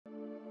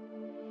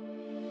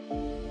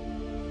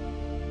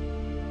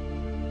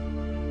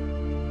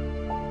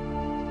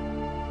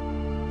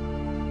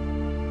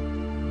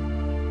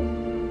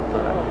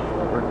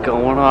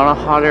on a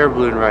hot air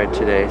balloon ride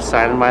today,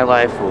 signing my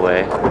life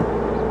away.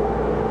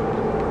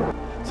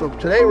 So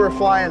today we're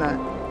flying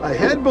a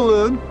head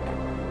balloon,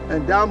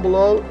 and down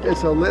below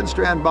is a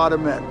Lindstrand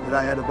bottom end that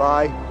I had to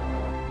buy.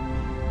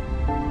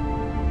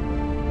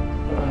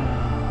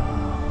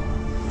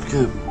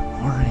 Good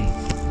morning.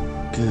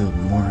 Good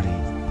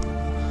morning.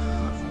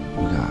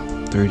 We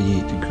got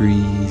 38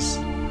 degrees.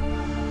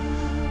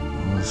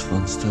 All this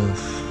fun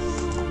stuff.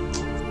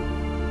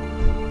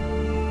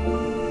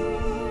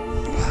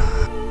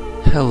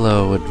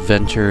 Hello,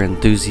 adventure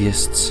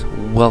enthusiasts.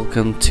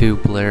 Welcome to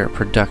Blair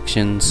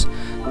Productions.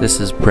 This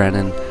is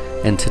Brennan,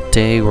 and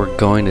today we're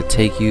going to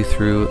take you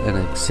through an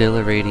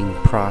exhilarating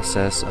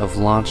process of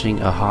launching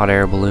a hot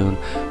air balloon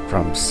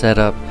from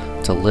setup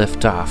to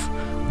liftoff.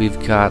 We've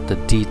got the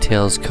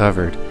details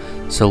covered,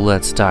 so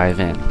let's dive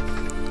in.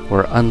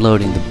 We're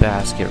unloading the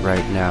basket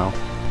right now.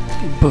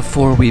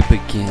 Before we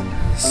begin,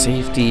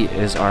 safety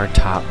is our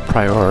top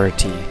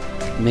priority,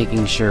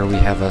 making sure we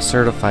have a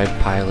certified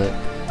pilot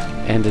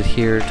and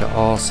adhere to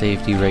all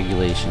safety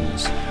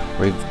regulations.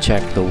 We've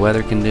checked the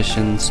weather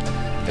conditions,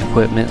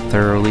 equipment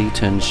thoroughly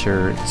to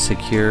ensure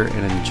secure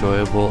and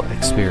enjoyable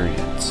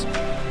experience.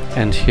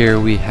 And here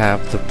we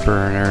have the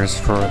burners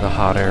for the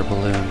hot air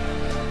balloon.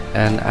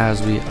 And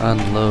as we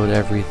unload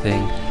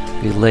everything,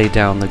 we lay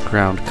down the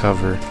ground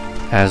cover.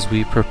 As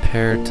we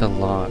prepare to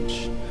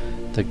launch,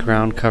 the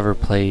ground cover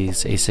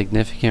plays a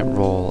significant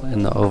role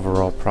in the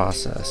overall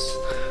process.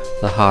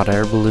 The hot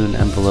air balloon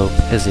envelope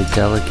is a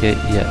delicate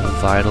yet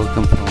vital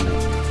component.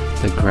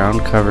 The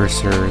ground cover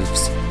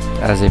serves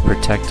as a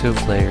protective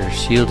layer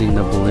shielding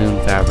the balloon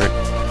fabric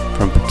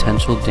from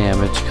potential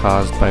damage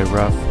caused by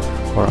rough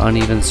or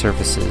uneven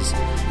surfaces.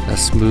 A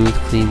smooth,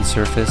 clean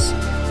surface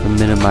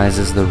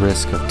minimizes the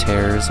risk of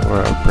tears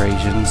or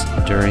abrasions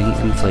during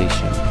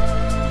inflation.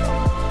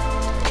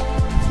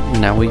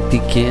 Now we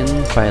begin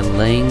by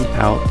laying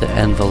out the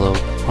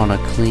envelope on a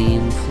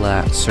clean,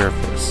 flat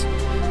surface,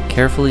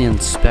 carefully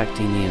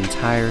inspecting the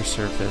entire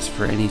surface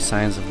for any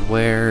signs of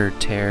wear or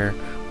tear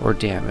or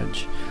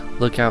damage.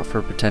 Look out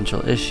for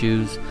potential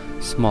issues,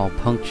 small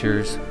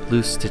punctures,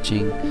 loose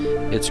stitching.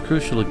 It's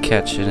crucial to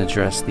catch and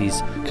address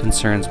these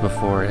concerns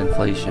before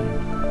inflation.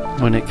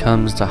 When it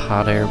comes to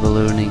hot air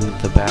ballooning,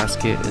 the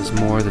basket is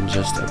more than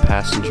just a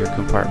passenger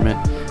compartment.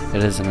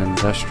 It is an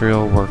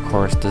industrial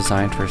workhorse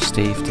designed for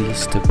safety,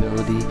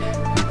 stability,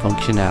 and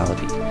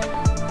functionality.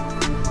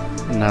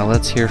 Now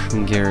let's hear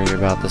from Gary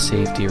about the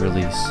safety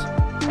release.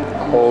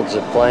 Holds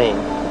the plane.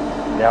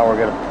 Now we're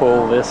going to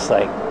pull this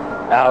like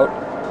out,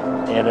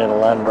 and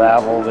it'll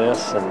unravel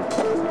this and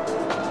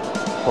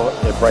pull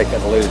it, break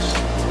it loose.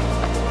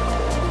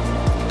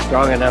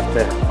 Strong enough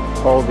to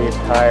hold the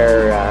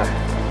entire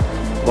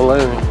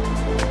balloon,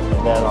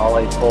 and then all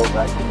I pull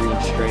back the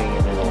green string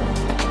and it'll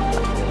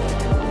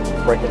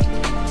break it.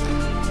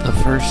 The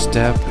first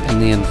step in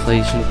the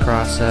inflation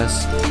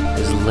process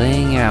is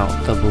laying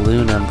out the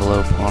balloon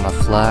envelope on a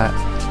flat,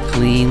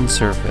 clean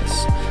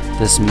surface.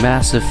 This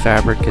massive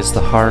fabric is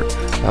the heart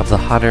of the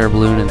hot air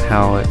balloon, and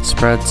how it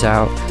spreads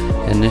out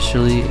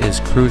initially is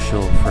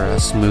crucial for a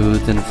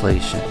smooth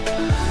inflation.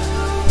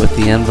 With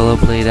the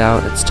envelope laid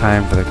out, it's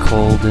time for the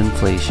cold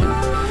inflation.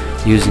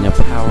 Using a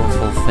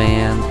powerful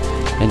fan,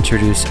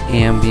 introduce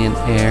ambient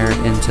air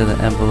into the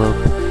envelope.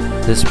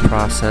 This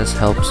process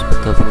helps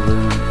the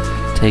balloon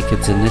take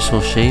its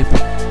initial shape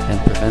and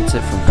prevents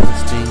it from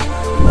twisting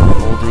or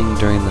folding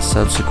during the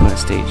subsequent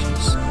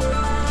stages.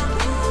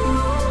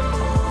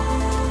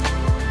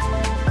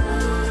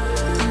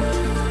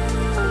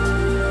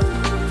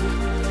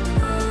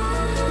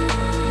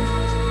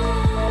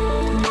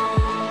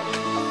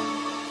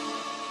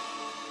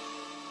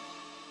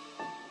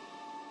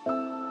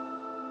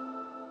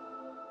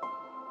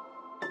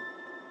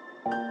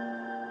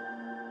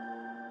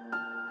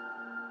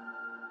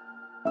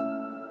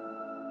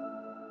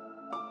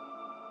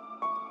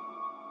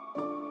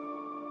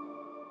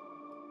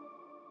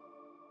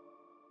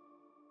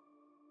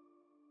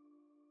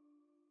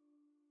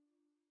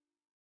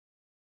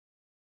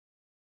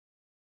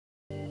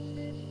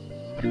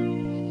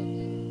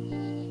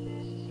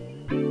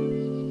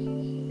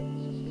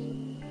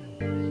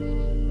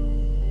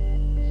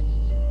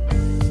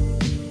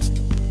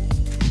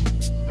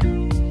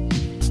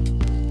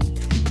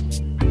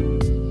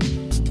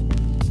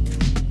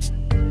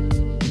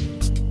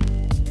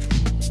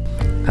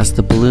 As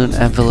the balloon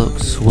envelope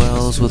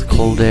swells with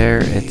cold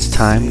air, it's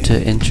time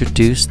to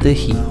introduce the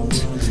heat.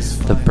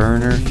 The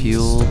burner,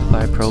 fueled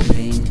by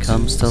propane,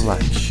 comes to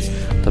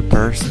life. The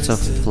bursts of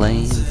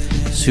flame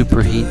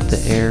superheat the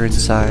air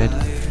inside,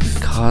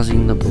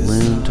 causing the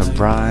balloon to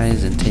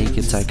rise and take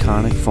its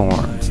iconic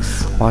form.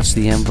 Watch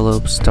the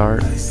envelope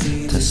start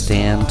to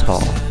stand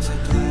tall.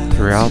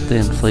 Throughout the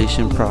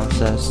inflation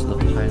process, the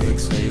pilot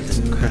plays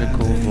a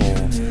critical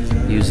role.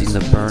 Using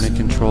the burner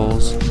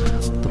controls,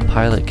 the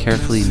pilot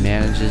carefully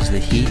manages the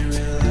heat,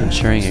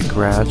 ensuring a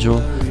gradual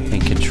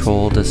and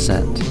controlled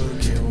ascent.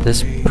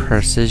 This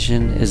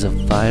precision is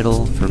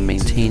vital for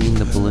maintaining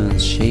the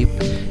balloon's shape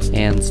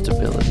and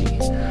stability.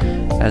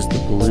 As the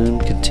balloon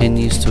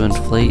continues to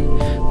inflate,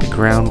 the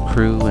ground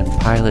crew and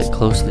pilot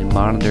closely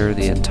monitor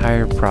the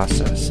entire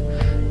process.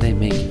 They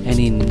make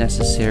any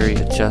necessary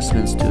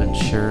adjustments to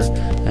ensure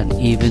an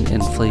even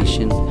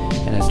inflation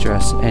and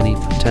address any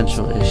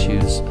potential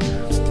issues.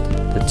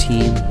 The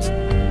team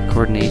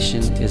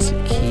coordination is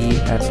key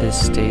at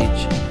this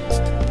stage.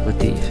 With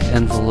the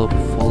envelope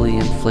fully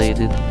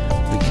inflated,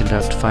 we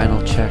conduct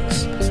final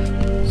checks,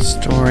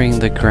 storing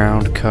the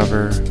ground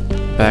cover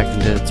back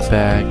into its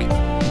bag,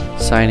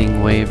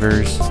 signing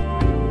waivers.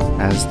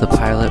 As the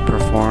pilot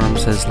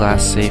performs his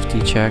last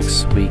safety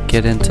checks, we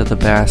get into the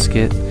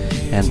basket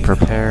and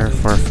prepare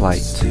for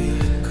flight.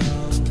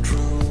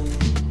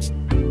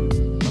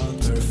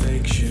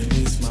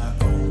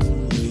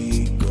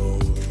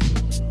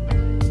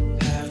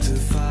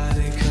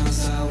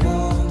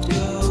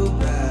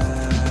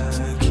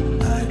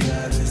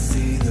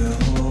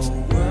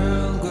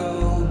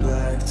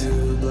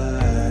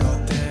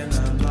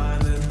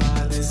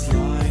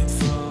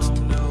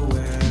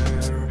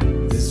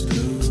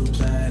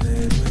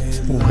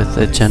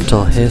 With a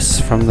gentle hiss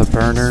from the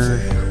burner,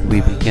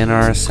 we begin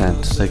our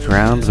ascent. The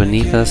ground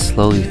beneath us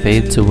slowly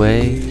fades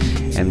away,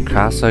 and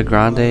Casa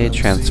Grande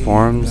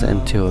transforms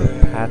into a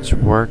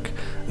patchwork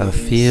of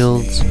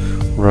fields,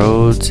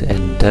 roads,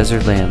 and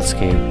desert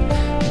landscape.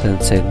 The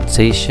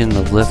sensation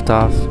of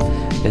liftoff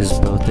is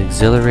both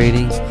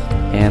exhilarating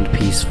and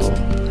peaceful.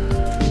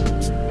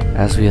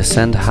 As we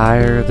ascend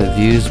higher, the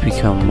views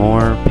become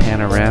more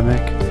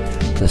panoramic.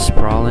 The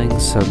sprawling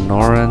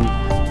Sonoran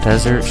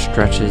desert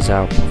stretches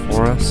out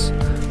before us,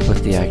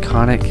 with the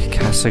iconic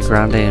Casa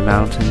Grande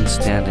mountains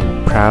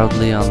standing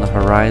proudly on the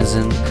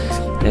horizon.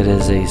 It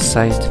is a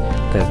sight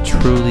that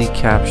truly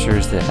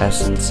captures the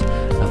essence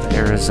of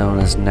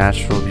Arizona's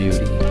natural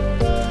beauty.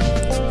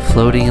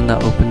 Floating in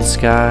the open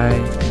sky,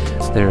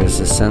 there is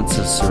a sense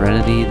of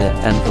serenity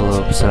that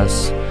envelopes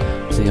us.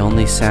 The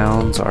only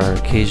sounds are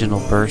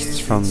occasional bursts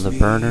from the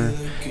burner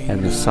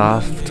and the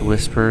soft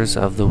whispers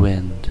of the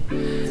wind.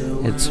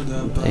 It's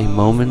a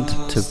moment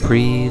to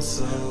breathe,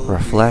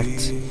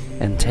 reflect,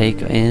 and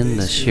take in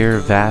the sheer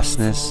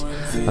vastness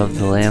of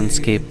the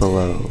landscape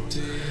below.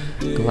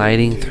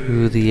 Gliding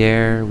through the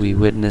air, we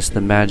witness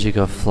the magic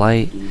of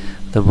flight.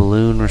 The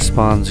balloon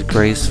responds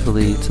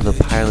gracefully to the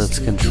pilot's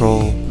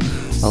control,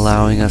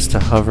 allowing us to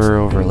hover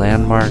over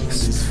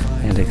landmarks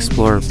and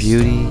explore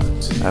beauty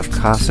of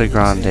Casa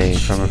Grande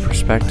from a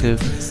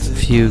perspective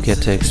few get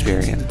to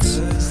experience.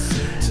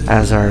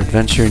 As our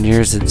adventure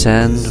nears its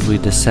end, we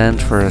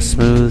descend for a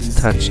smooth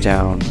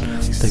touchdown.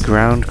 The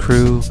ground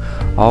crew,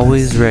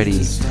 always ready,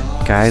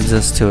 guides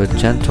us to a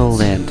gentle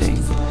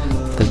landing.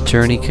 The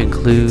journey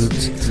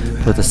concludes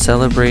with a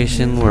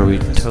celebration where we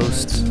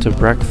toast to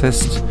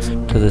breakfast,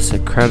 to this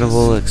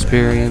incredible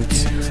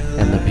experience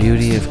and the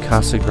beauty of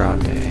Casa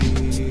Grande.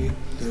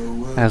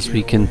 As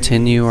we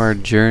continue our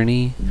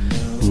journey,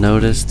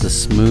 notice the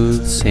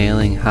smooth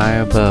sailing high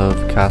above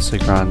Casa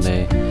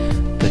Grande.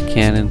 The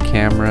Canon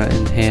camera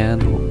in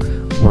hand,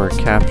 we're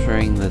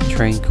capturing the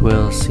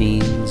tranquil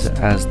scenes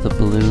as the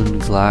balloon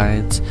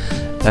glides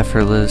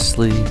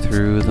effortlessly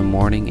through the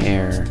morning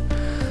air.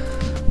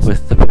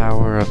 With the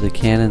power of the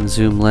Canon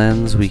zoom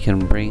lens, we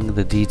can bring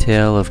the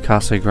detail of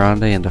Casa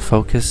Grande into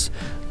focus,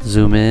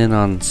 zoom in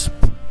on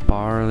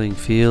sprawling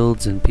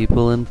fields and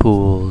people in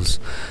pools,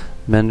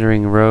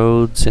 meandering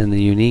roads, and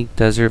the unique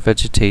desert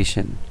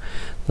vegetation.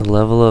 The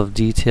level of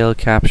detail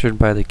captured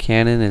by the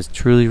Canon is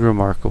truly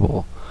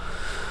remarkable.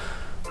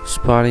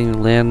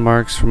 Spotting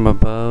landmarks from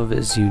above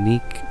is a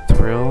unique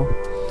thrill,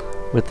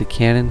 with the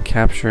Canon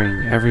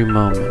capturing every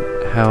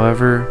moment.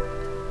 However,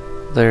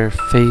 their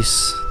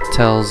face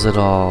tells it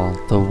all,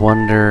 the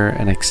wonder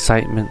and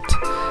excitement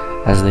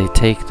as they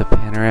take the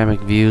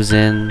panoramic views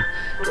in,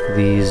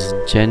 these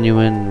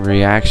genuine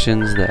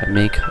reactions that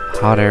make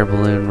hot air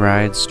balloon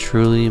rides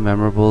truly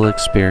memorable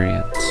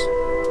experience.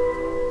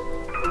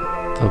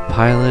 The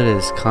pilot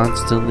is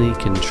constantly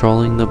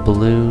controlling the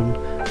balloon,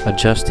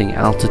 adjusting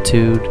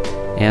altitude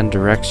and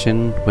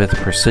direction with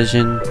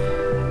precision.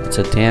 It's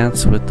a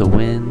dance with the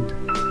wind,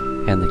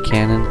 and the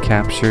Canon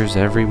captures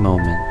every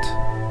moment.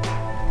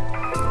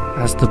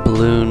 As the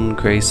balloon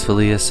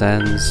gracefully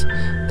ascends,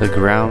 the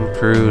ground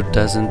crew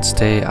doesn't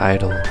stay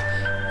idle.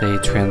 They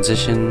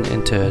transition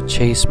into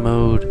chase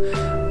mode,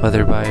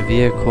 whether by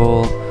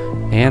vehicle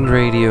and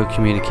radio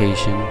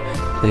communication.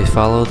 They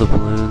follow the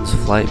balloon's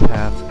flight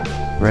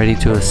path, ready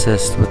to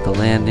assist with the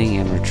landing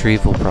and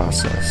retrieval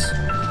process.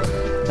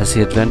 As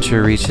the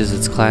adventure reaches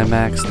its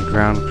climax, the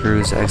ground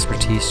crew's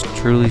expertise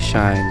truly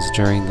shines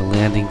during the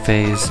landing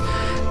phase.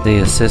 They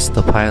assist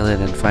the pilot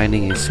in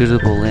finding a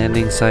suitable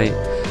landing site,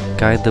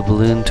 guide the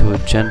balloon to a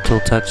gentle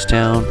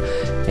touchdown,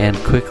 and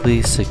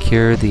quickly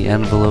secure the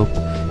envelope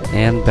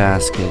and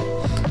basket.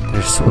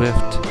 Their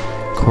swift,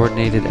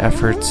 coordinated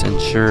efforts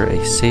ensure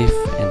a safe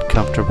and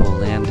comfortable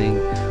landing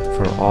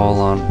for all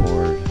on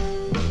board.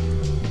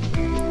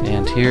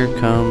 And here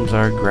comes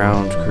our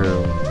ground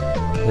crew.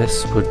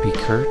 This would be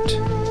Kurt.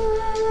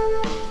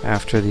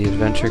 After the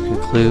adventure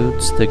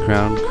concludes, the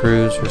ground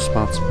crew's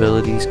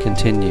responsibilities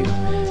continue.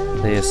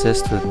 They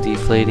assist with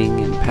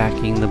deflating and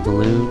packing the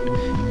balloon,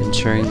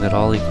 ensuring that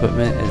all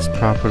equipment is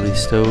properly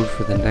stowed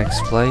for the next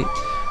flight.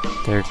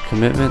 Their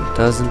commitment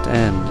doesn't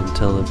end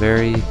until the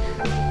very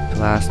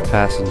last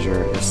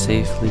passenger is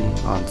safely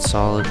on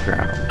solid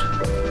ground.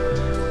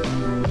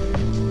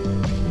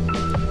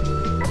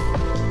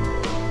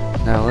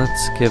 Now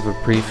let's give a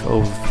brief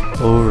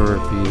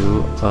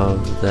overview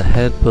of the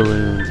Head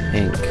Balloon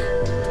Inc.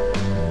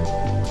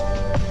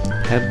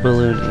 Head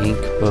Balloon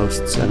Inc.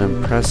 boasts an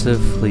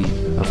impressive fleet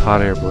of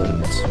hot air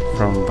balloons,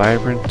 from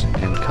vibrant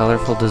and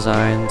colorful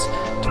designs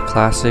to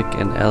classic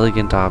and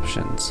elegant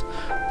options.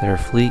 Their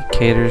fleet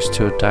caters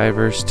to a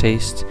diverse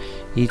taste.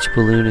 Each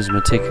balloon is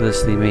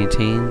meticulously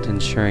maintained,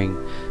 ensuring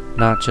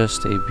not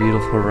just a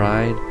beautiful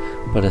ride,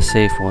 but a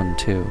safe one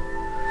too.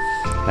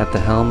 At the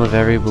helm of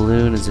every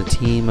balloon is a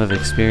team of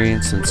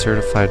experienced and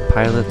certified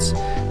pilots.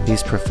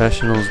 These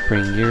professionals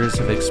bring years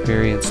of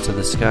experience to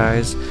the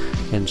skies,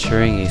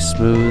 ensuring a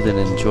smooth and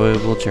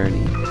enjoyable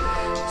journey.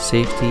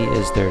 Safety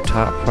is their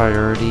top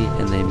priority,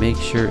 and they make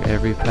sure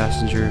every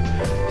passenger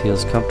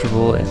feels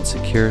comfortable and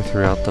secure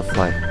throughout the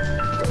flight.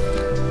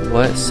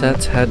 What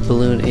sets Head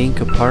Balloon Inc.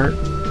 apart?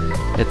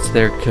 It's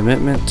their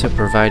commitment to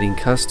providing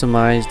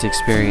customized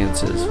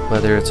experiences,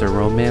 whether it's a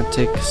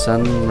romantic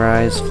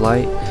sunrise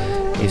flight,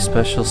 a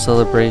special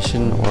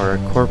celebration, or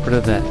a corporate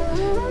event.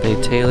 They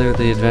tailor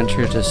the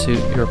adventure to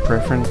suit your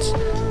preference,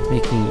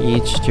 making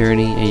each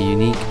journey a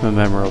unique and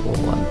memorable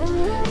one.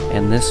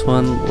 And this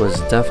one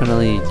was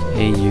definitely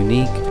a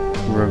unique,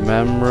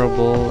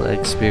 memorable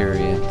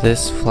experience.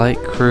 This flight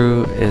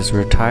crew is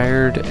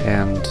retired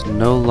and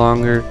no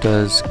longer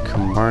does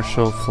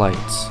commercial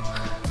flights.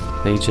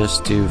 They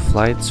just do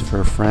flights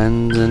for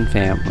friends and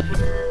family.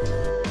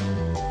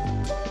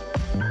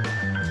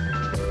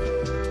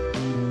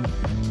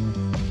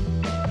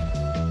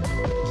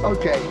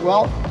 Okay,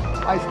 well,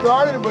 I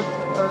started with,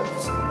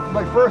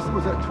 my first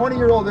was a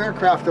 20-year-old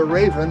aircraft, a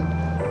Raven,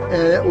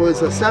 and it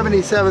was a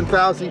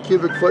 77,000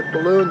 cubic foot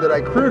balloon that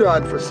I crewed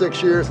on for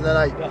 6 years, and then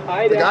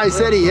the guy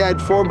said he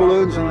had 4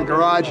 balloons in the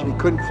garage and he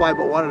couldn't fly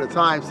but one at a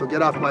time, so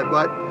get off my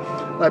butt.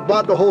 I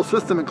bought the whole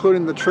system,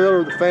 including the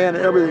trailer, the fan,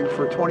 and everything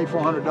for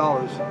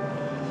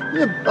 $2,400.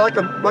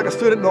 Yeah, like a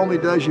student normally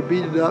does, you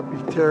beat it up,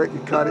 you tear it, you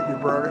cut it, you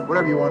burn it,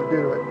 whatever you want to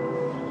do to it.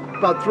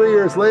 About 3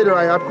 years later,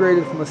 I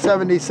upgraded from a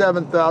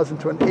 77,000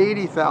 to an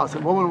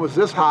 80,000. Woman was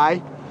this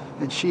high,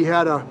 and she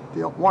had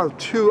one of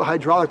 2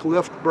 hydraulic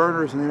lift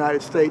burners in the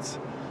United States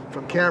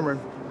from Cameron.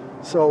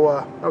 So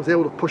I was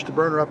able to push the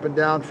burner up and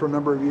down for a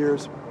number of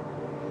years.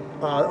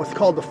 It was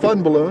called the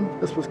Fun Balloon.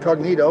 This was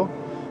Cognito.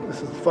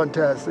 This is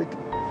Funtastic.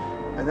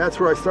 And that's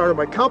where I started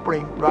my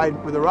company,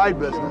 with the ride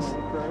business.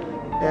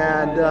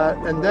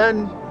 And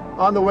then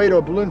on the way to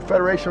a Balloon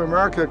Federation of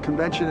America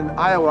convention in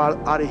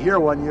Iowa out of here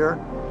one year,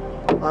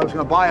 I was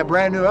going to buy a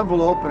brand new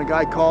envelope, and a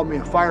guy called me,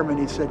 a fireman.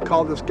 He said,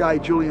 call this guy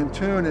Julian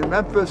Toon in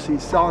Memphis.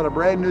 He's selling a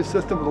brand new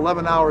system with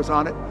 11 hours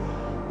on it.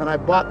 And I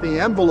bought the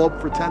envelope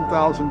for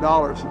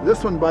 $10,000.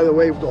 This one, by the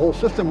way, the whole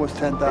system was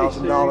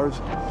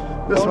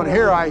 $10,000. This one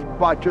here, I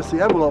bought just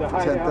the envelope for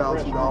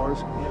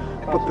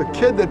 $10,000. But the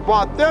kid that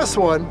bought this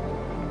one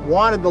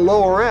wanted the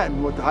lower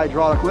end with the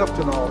hydraulic lift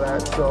and all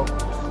that. So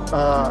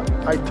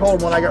I told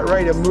him when I got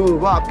ready to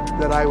move up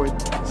that I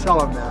would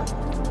sell him that.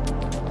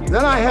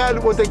 Then I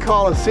had what they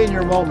call a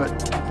senior moment.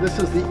 This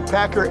is the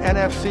Packer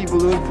NFC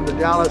balloon from the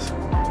Dallas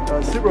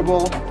Super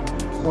Bowl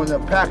when the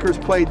Packers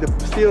played the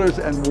Steelers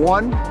and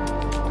won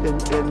in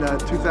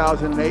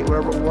 2008,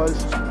 whatever it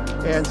was.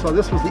 And so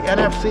this was the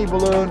NFC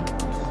balloon,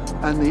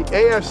 and the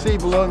AFC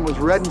balloon was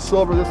red and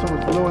silver. This one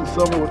was blue and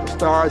silver with the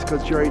stars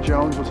because Jerry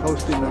Jones was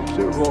hosting the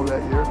Super Bowl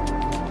that year.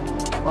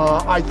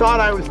 I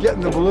thought I was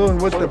getting the balloon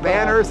with the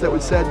banners that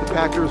would said the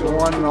Packers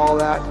won and all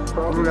that.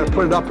 We were going to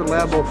put it up in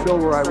Lambeau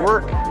Field where I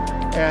work.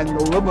 And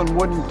the woman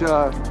wouldn't,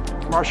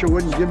 Marcia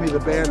wouldn't give me the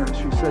banners.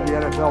 She said the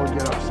NFL would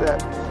get upset.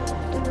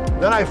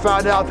 Then I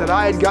found out that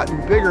I had gotten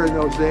bigger in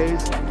those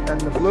days, and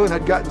the balloon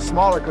had gotten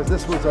smaller because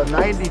this was a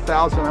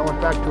 90,000. I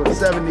went back to a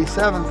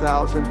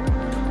 77,000,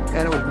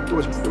 and it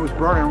was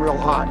burning real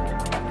hot.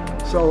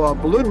 So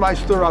Balloon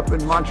Meister up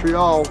in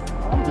Montreal,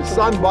 his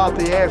son bought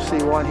the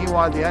AFC one. He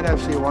wanted the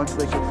NFC one so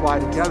they could fly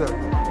together.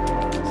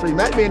 So he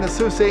met me in the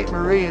Sault Ste.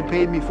 Marie and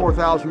paid me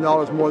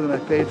 $4,000 more than I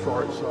paid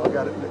for it. So I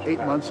got it in 8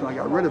 months and I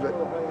got rid of it.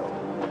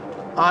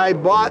 I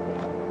bought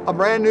a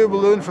brand new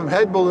balloon from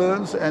Head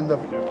Balloons, and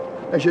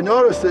as you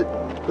notice,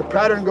 the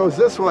pattern goes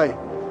this way.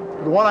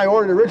 The one I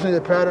ordered originally,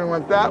 the pattern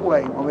went that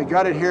way. When we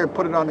got it here and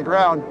put it on the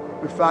ground,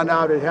 we found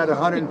out it had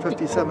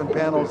 157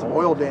 panels of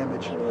oil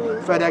damage.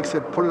 FedEx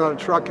had put it on a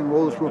truck and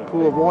rolled it through a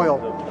pool of oil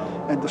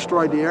and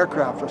destroyed the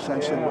aircraft,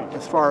 essentially,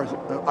 as far as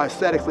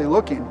aesthetically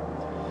looking.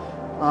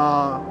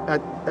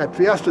 At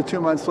Fiesta 2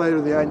 months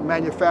later, the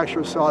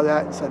manufacturer saw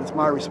that and said, it's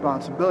my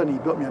responsibility. He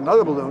built me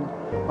another balloon.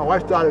 My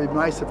wife thought it'd be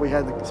nice if we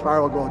had the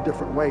spiral go a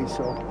different way,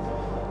 so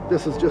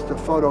this is just a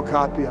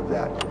photocopy of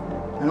that.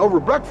 And over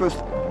breakfast,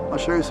 I'll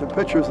show you some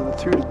pictures of the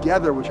two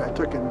together, which I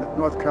took in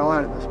North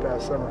Carolina this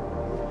past summer.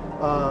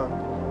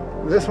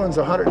 This one's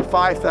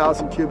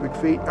 105,000 cubic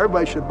feet.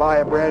 Everybody should buy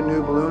a brand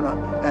new balloon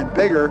and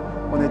bigger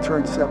when they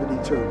turned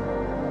 72.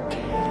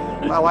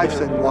 My wife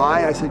said,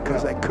 why? I said,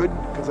 because I could,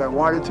 because I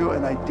wanted to,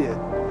 and I did.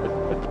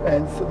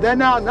 And so then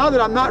now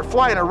that I'm not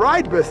flying a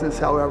ride business,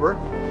 however,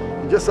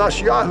 just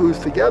us yahoos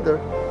together,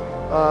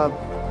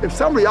 if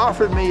somebody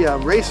offered me a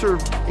Racer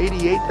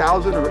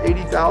 88,000 or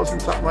 80,000,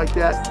 something like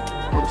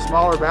that, with a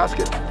smaller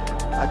basket,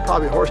 I'd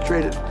probably horse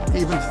trade it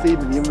even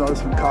Steven, even though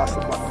this would cost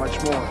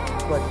much more.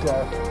 But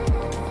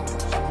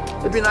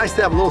it'd be nice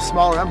to have a little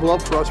smaller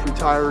envelope for us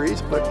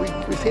retirees, but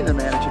we seem to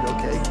manage it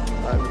okay.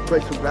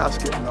 Replacement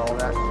basket and all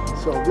that.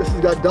 So this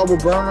has got double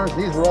burners.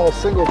 These were all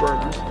single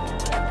burners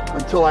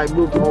until I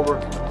moved them over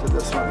to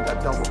this one.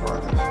 Got double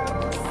burners.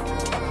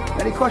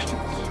 Any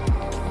questions?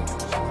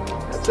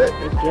 That's it.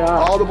 Good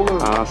job. All the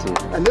balloons. Awesome.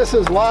 And this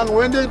is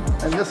long-winded,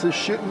 and this is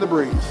shooting the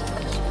breeze.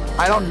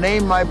 I don't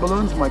name my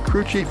balloons. My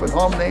crew chief at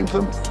home names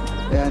them,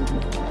 and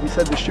he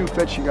said the shoe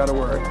fits, you got to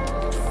wear it.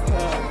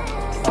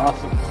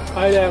 Awesome.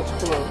 I'd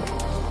ask for,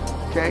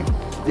 Okay,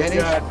 Denny's.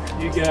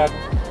 you got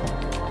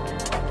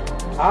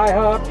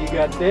IHOP, you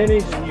got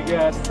Denny's, and you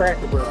got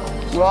Cracker Barrel.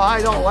 Well,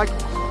 I don't like.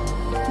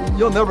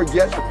 You'll never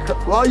get.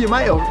 Well, you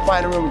might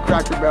find a room in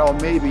Cracker Barrel,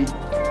 maybe,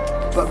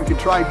 but we could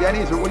try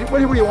Denny's or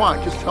whatever you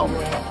want. Just tell me.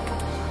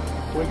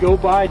 We go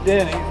by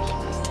Denny's.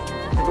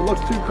 If it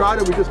looks too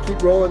crowded, we just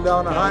keep rolling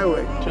down the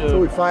highway until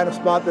we find a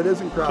spot that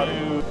isn't crowded.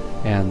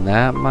 And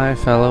that, my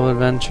fellow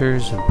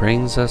adventurers,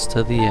 brings us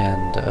to the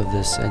end of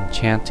this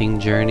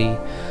enchanting journey.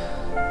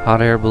 Hot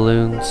air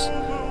balloons,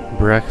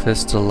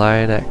 breakfast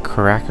delight at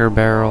Cracker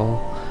Barrel,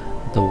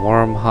 the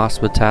warm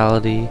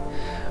hospitality.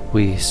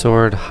 We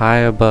soared high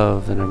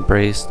above and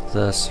embraced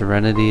the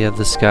serenity of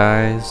the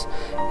skies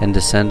and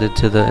descended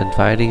to the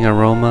inviting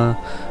aroma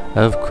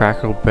of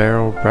Cracker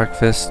Barrel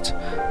breakfast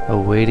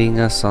awaiting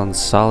us on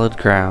solid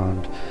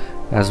ground.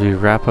 As we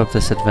wrap up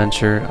this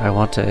adventure, I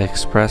want to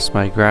express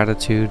my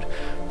gratitude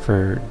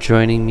for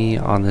joining me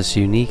on this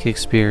unique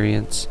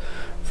experience.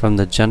 From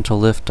the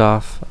gentle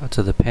liftoff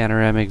to the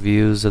panoramic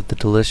views of the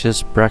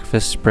delicious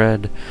breakfast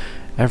spread,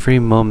 every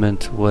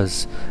moment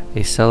was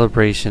a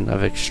celebration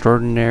of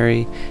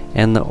extraordinary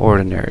and the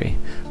ordinary,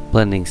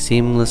 blending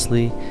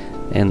seamlessly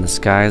in the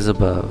skies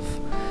above.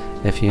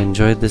 If you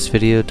enjoyed this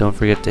video, don't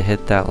forget to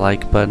hit that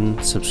like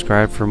button,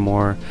 subscribe for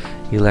more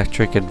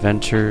electric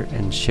adventure,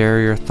 and share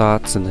your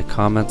thoughts in the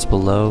comments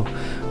below.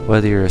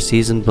 Whether you're a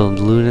seasoned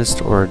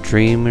balloonist or a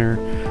dreamer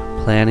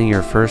planning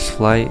your first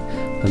flight,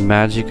 the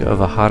magic of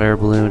a hot air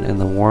balloon and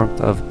the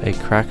warmth of a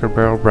Cracker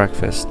Barrel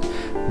breakfast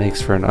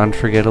makes for an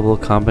unforgettable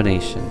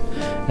combination.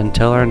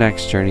 Until our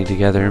next journey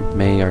together,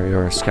 may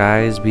your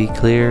skies be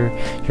clear,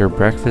 your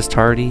breakfast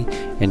hearty,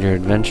 and your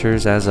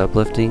adventures as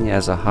uplifting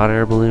as a hot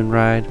air balloon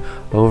ride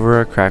over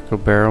a Cracker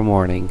Barrel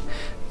morning.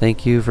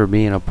 Thank you for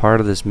being a part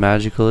of this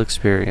magical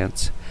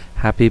experience.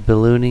 Happy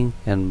ballooning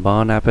and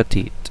bon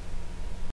appetit.